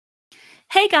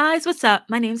Hey guys, what's up?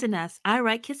 My name's Ines. I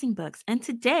write kissing books, and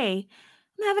today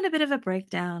I'm having a bit of a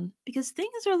breakdown because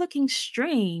things are looking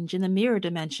strange in the mirror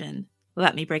dimension.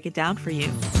 Let me break it down for you.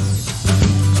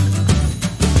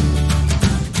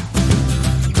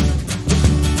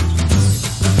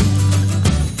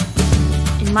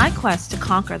 In my quest to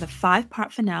conquer the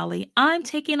five-part finale, I'm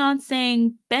taking on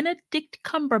saying Benedict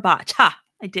Cumberbatch. Ha!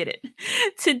 I did it.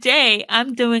 Today,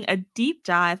 I'm doing a deep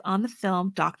dive on the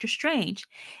film Doctor Strange.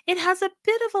 It has a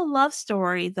bit of a love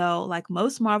story, though, like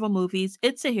most Marvel movies,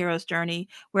 it's a hero's journey,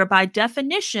 where by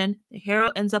definition, the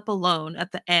hero ends up alone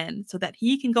at the end so that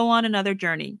he can go on another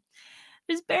journey.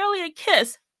 There's barely a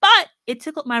kiss, but it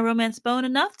tickled my romance bone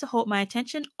enough to hold my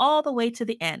attention all the way to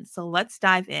the end, so let's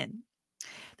dive in.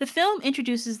 The film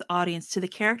introduces the audience to the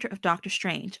character of Doctor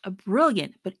Strange, a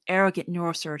brilliant but arrogant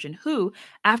neurosurgeon who,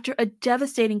 after a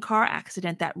devastating car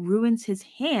accident that ruins his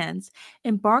hands,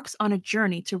 embarks on a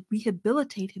journey to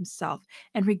rehabilitate himself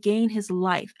and regain his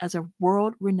life as a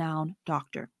world renowned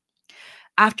doctor.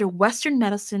 After Western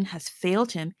medicine has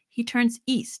failed him, he turns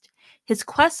east. His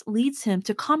quest leads him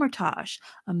to Comertage,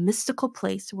 a mystical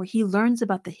place where he learns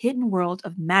about the hidden world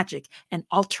of magic and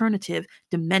alternative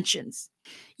dimensions.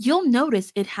 You'll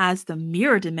notice it has the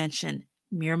mirror dimension.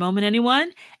 Mirror moment,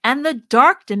 anyone? And the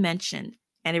dark dimension.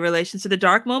 Any relations to the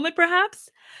dark moment, perhaps?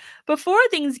 Before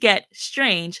things get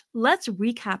strange, let's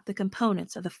recap the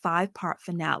components of the five-part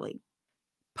finale.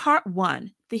 Part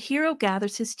 1: the hero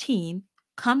gathers his team,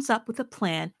 comes up with a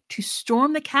plan to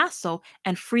storm the castle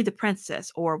and free the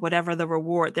princess, or whatever the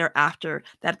reward they're after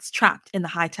that's trapped in the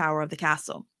high tower of the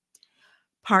castle.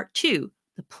 Part 2: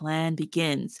 the plan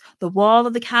begins. The wall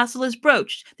of the castle is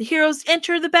broached. The heroes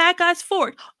enter the bad guys'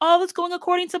 fort. All is going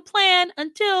according to plan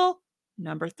until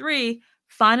number 3: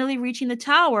 finally reaching the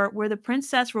tower where the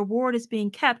princess reward is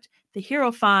being kept, the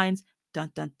hero finds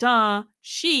dun dun dun,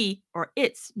 she or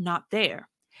it's not there.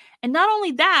 And not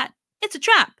only that, it's a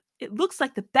trap. It looks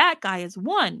like the bad guy is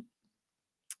won.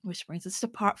 Which brings us to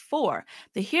part 4.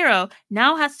 The hero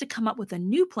now has to come up with a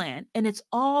new plan, and it's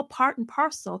all part and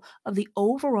parcel of the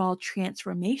overall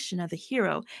transformation of the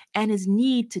hero and his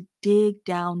need to dig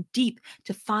down deep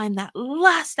to find that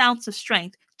last ounce of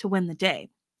strength to win the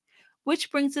day. Which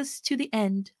brings us to the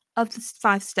end of the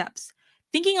 5 steps.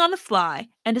 Thinking on the fly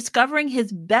and discovering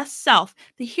his best self,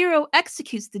 the hero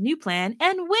executes the new plan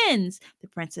and wins. The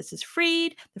princess is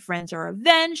freed, the friends are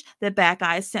avenged, the bad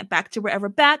guy is sent back to wherever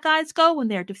bad guys go when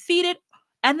they're defeated,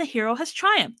 and the hero has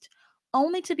triumphed,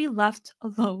 only to be left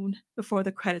alone before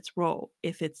the credits roll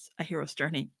if it's a hero's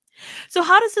journey. So,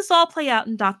 how does this all play out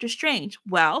in Doctor Strange?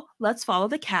 Well, let's follow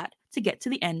the cat to get to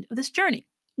the end of this journey.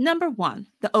 Number 1,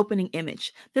 the opening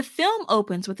image. The film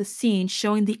opens with a scene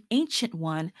showing the Ancient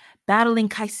One battling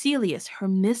Caecilius, her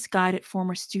misguided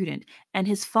former student, and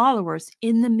his followers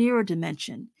in the mirror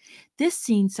dimension. This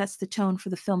scene sets the tone for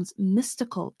the film's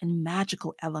mystical and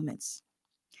magical elements.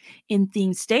 In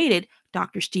Theme Stated,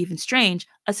 Dr. Stephen Strange,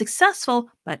 a successful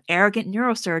but arrogant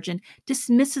neurosurgeon,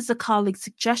 dismisses a colleague's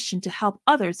suggestion to help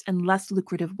others in less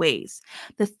lucrative ways.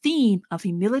 The theme of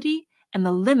humility and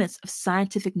the limits of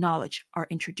scientific knowledge are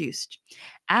introduced,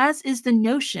 as is the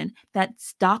notion that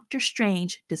Dr.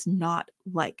 Strange does not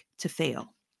like to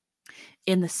fail.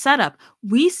 In the setup,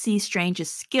 we see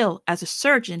Strange's skill as a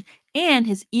surgeon and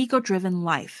his ego driven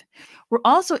life. We're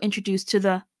also introduced to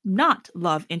the not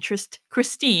love interest,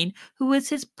 Christine, who is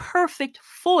his perfect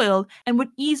foil and would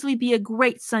easily be a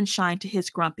great sunshine to his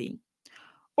grumpy.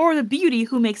 Or the beauty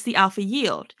who makes the alpha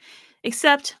yield.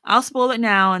 Except, I'll spoil it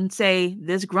now and say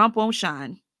this grump won't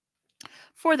shine.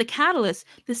 For the catalyst,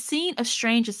 the scene of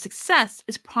Strange's success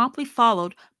is promptly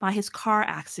followed by his car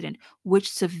accident,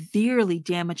 which severely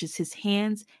damages his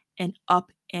hands and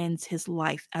upends his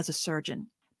life as a surgeon.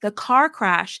 The car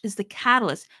crash is the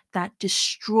catalyst that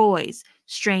destroys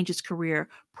Strange's career,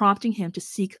 prompting him to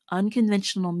seek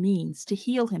unconventional means to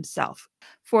heal himself.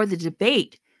 For the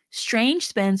debate, Strange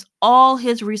spends all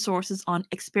his resources on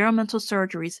experimental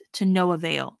surgeries to no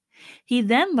avail. He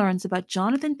then learns about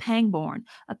Jonathan Pangborn,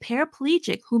 a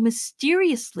paraplegic who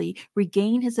mysteriously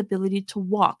regained his ability to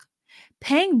walk.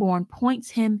 Pangborn points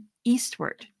him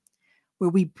eastward, where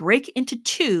we break into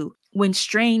two when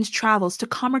Strange travels to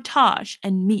Comertage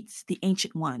and meets the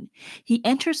Ancient One. He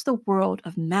enters the world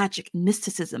of magic and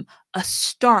mysticism, a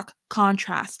stark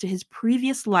contrast to his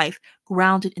previous life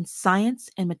grounded in science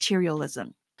and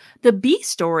materialism. The B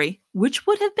story, which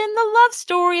would have been the love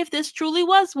story if this truly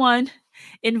was one,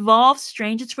 involves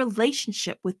Strange's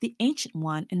relationship with the Ancient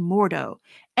One in Mordo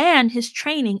and his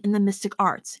training in the mystic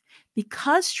arts.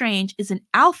 Because Strange is an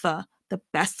alpha, the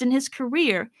best in his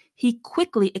career, he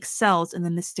quickly excels in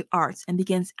the mystic arts and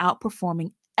begins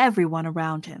outperforming everyone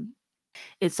around him.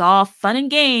 It's all fun and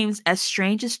games as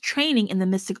Strange is training in the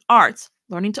mystic arts,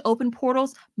 learning to open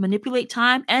portals, manipulate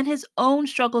time, and his own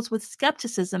struggles with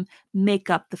skepticism make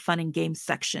up the fun and games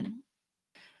section.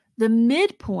 The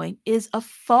midpoint is a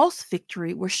false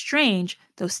victory where Strange,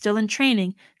 though still in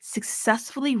training,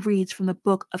 successfully reads from the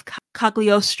book of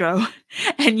Cagliostro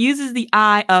and uses the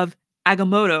eye of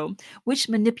Agamotto, which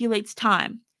manipulates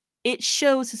time. It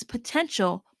shows his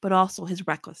potential, but also his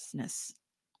recklessness.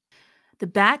 The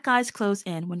bad guys close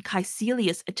in when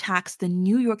Caecilius attacks the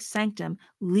New York Sanctum,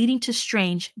 leading to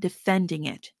Strange defending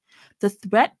it. The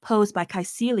threat posed by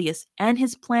Caecilius and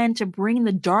his plan to bring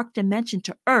the dark dimension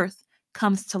to Earth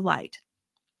comes to light.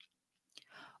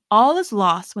 All is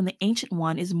lost when the Ancient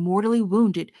One is mortally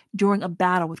wounded during a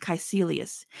battle with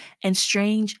Caecilius, and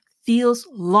Strange feels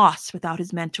lost without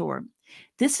his mentor.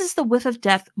 This is the whiff of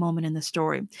death moment in the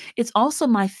story. It's also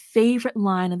my favorite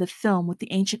line of the film with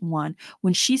the Ancient One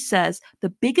when she says the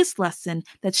biggest lesson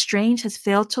that Strange has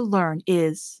failed to learn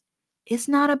is, "It's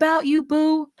not about you,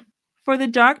 boo." For the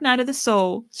dark night of the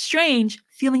soul, Strange,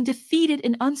 feeling defeated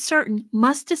and uncertain,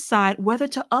 must decide whether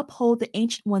to uphold the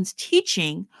Ancient One's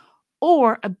teaching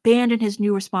or abandon his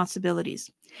new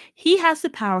responsibilities. He has the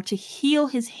power to heal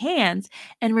his hands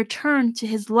and return to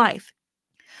his life.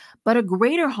 But a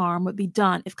greater harm would be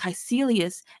done if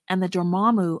Caecilius and the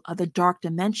Dormammu of the Dark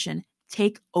Dimension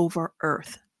take over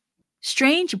Earth.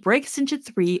 Strange breaks into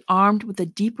three armed with a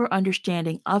deeper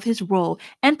understanding of his role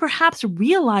and perhaps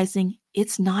realizing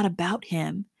it's not about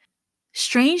him.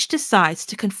 Strange decides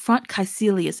to confront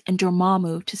Caecilius and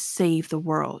Dormammu to save the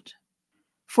world.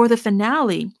 For the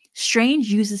finale, Strange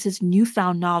uses his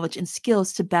newfound knowledge and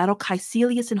skills to battle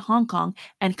Caecilius in Hong Kong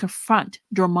and confront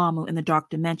Dormammu in the Dark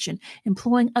Dimension,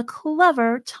 employing a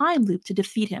clever time loop to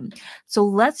defeat him. So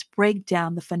let's break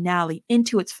down the finale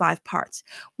into its 5 parts.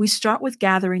 We start with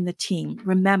gathering the team.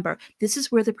 Remember, this is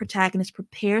where the protagonist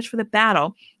prepares for the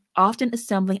battle, often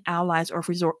assembling allies or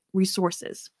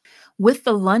resources. With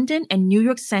the London and New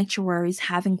York sanctuaries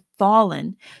having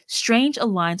fallen, Strange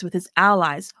aligns with his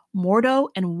allies, Mordo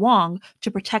and Wong,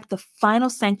 to protect the final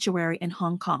sanctuary in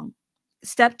Hong Kong.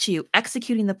 Step 2,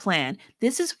 executing the plan.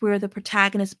 This is where the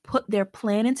protagonists put their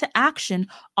plan into action,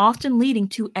 often leading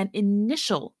to an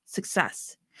initial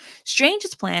success.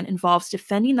 Strange's plan involves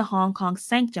defending the Hong Kong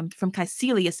sanctum from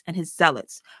Caecilius and his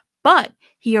zealots, but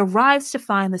he arrives to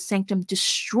find the sanctum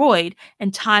destroyed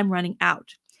and time running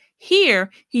out.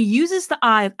 Here, he uses the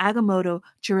Eye of Agamotto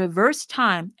to reverse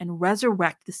time and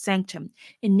resurrect the sanctum,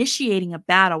 initiating a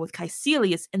battle with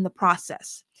Caecilius in the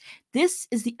process. This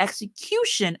is the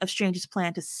execution of Strange's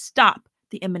plan to stop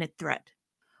the imminent threat.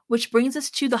 Which brings us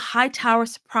to the Hightower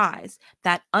surprise,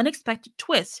 that unexpected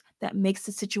twist that makes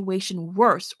the situation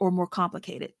worse or more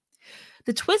complicated.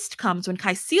 The twist comes when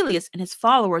Caecilius and his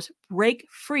followers break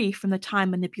free from the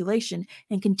time manipulation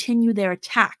and continue their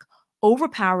attack,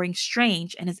 overpowering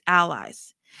Strange and his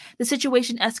allies. The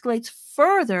situation escalates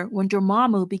further when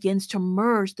Dormammu begins to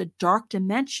merge the dark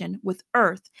dimension with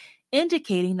Earth,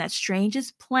 indicating that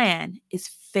Strange's plan is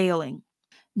failing.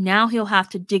 Now he'll have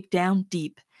to dig down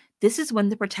deep. This is when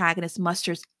the protagonist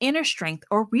musters inner strength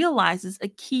or realizes a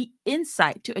key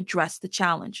insight to address the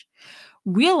challenge.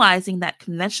 Realizing that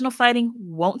conventional fighting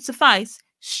won't suffice,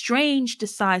 Strange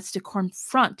decides to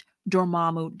confront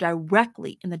Dormammu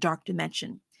directly in the Dark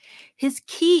Dimension. His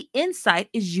key insight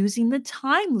is using the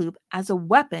time loop as a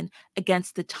weapon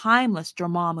against the timeless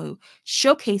Dormammu,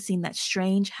 showcasing that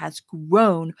Strange has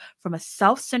grown from a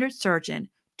self-centered surgeon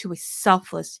to a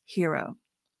selfless hero.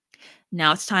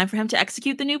 Now it's time for him to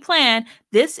execute the new plan.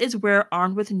 This is where,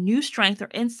 armed with new strength or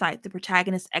insight, the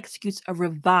protagonist executes a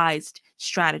revised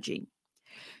strategy.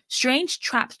 Strange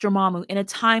traps Dormammu in a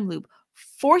time loop,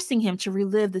 forcing him to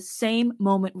relive the same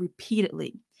moment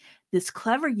repeatedly. This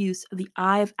clever use of the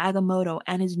Eye of Agamotto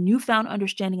and his newfound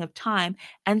understanding of time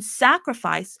and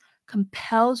sacrifice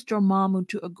compels Dormammu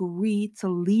to agree to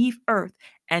leave Earth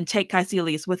and take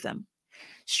Caecilius with him.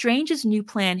 Strange's new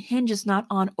plan hinges not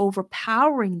on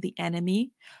overpowering the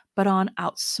enemy, but on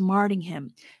outsmarting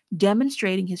him,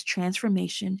 demonstrating his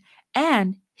transformation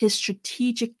and his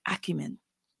strategic acumen.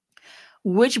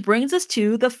 Which brings us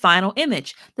to the final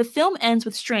image. The film ends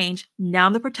with Strange, now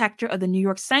the protector of the New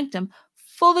York Sanctum,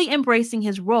 fully embracing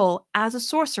his role as a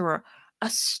sorcerer, a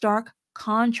stark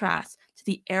contrast to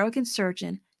the arrogant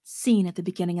surgeon seen at the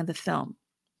beginning of the film.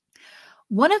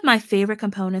 One of my favorite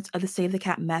components of the Save the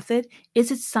Cat method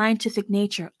is its scientific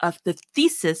nature of the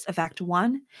thesis of Act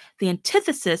 1, the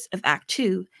antithesis of Act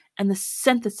 2, and the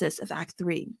synthesis of Act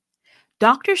 3.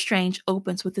 Doctor Strange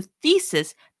opens with the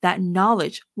thesis that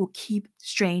knowledge will keep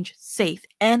Strange safe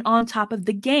and on top of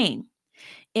the game.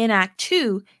 In Act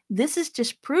 2, this is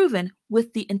disproven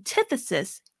with the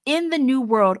antithesis in the new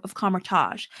world of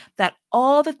Kamartaj that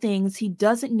all the things he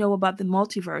doesn't know about the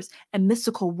multiverse and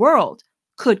mystical world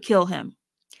could kill him.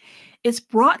 It's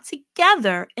brought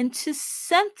together into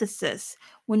synthesis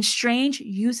when Strange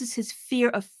uses his fear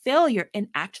of failure in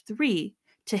Act 3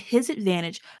 to his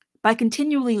advantage by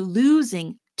continually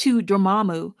losing to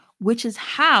Dormammu, which is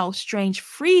how Strange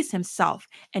frees himself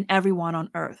and everyone on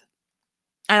Earth.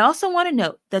 I also want to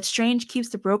note that Strange keeps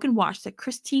the broken watch that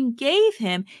Christine gave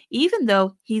him, even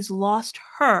though he's lost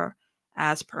her,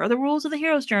 as per the rules of the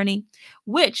hero's journey,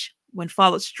 which, when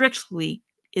followed strictly,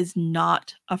 is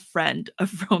not a friend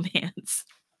of romance.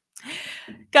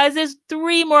 Guys, there's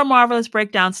 3 more marvelous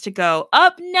breakdowns to go.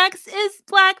 Up next is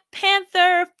Black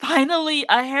Panther. Finally,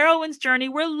 a heroine's journey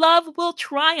where love will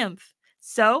triumph.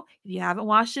 So, if you haven't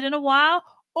watched it in a while,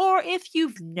 or if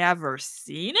you've never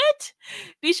seen it,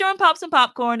 be sure and pop some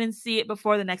popcorn and see it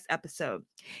before the next episode.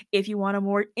 If you want a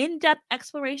more in-depth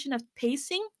exploration of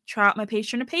pacing, try out my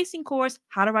Patreon and Pacing course,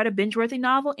 How to Write a Binge-Worthy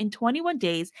Novel in 21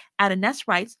 Days at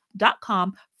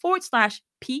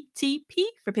AnessWrites.com/PTP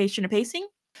for Patreon and Pacing.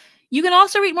 You can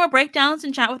also read more breakdowns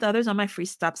and chat with others on my free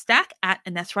Substack at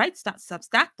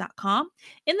AnessWrites.substack.com.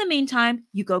 In the meantime,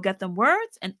 you go get them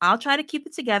words, and I'll try to keep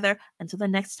it together until the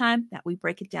next time that we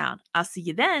break it down. I'll see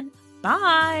you then.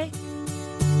 Bye.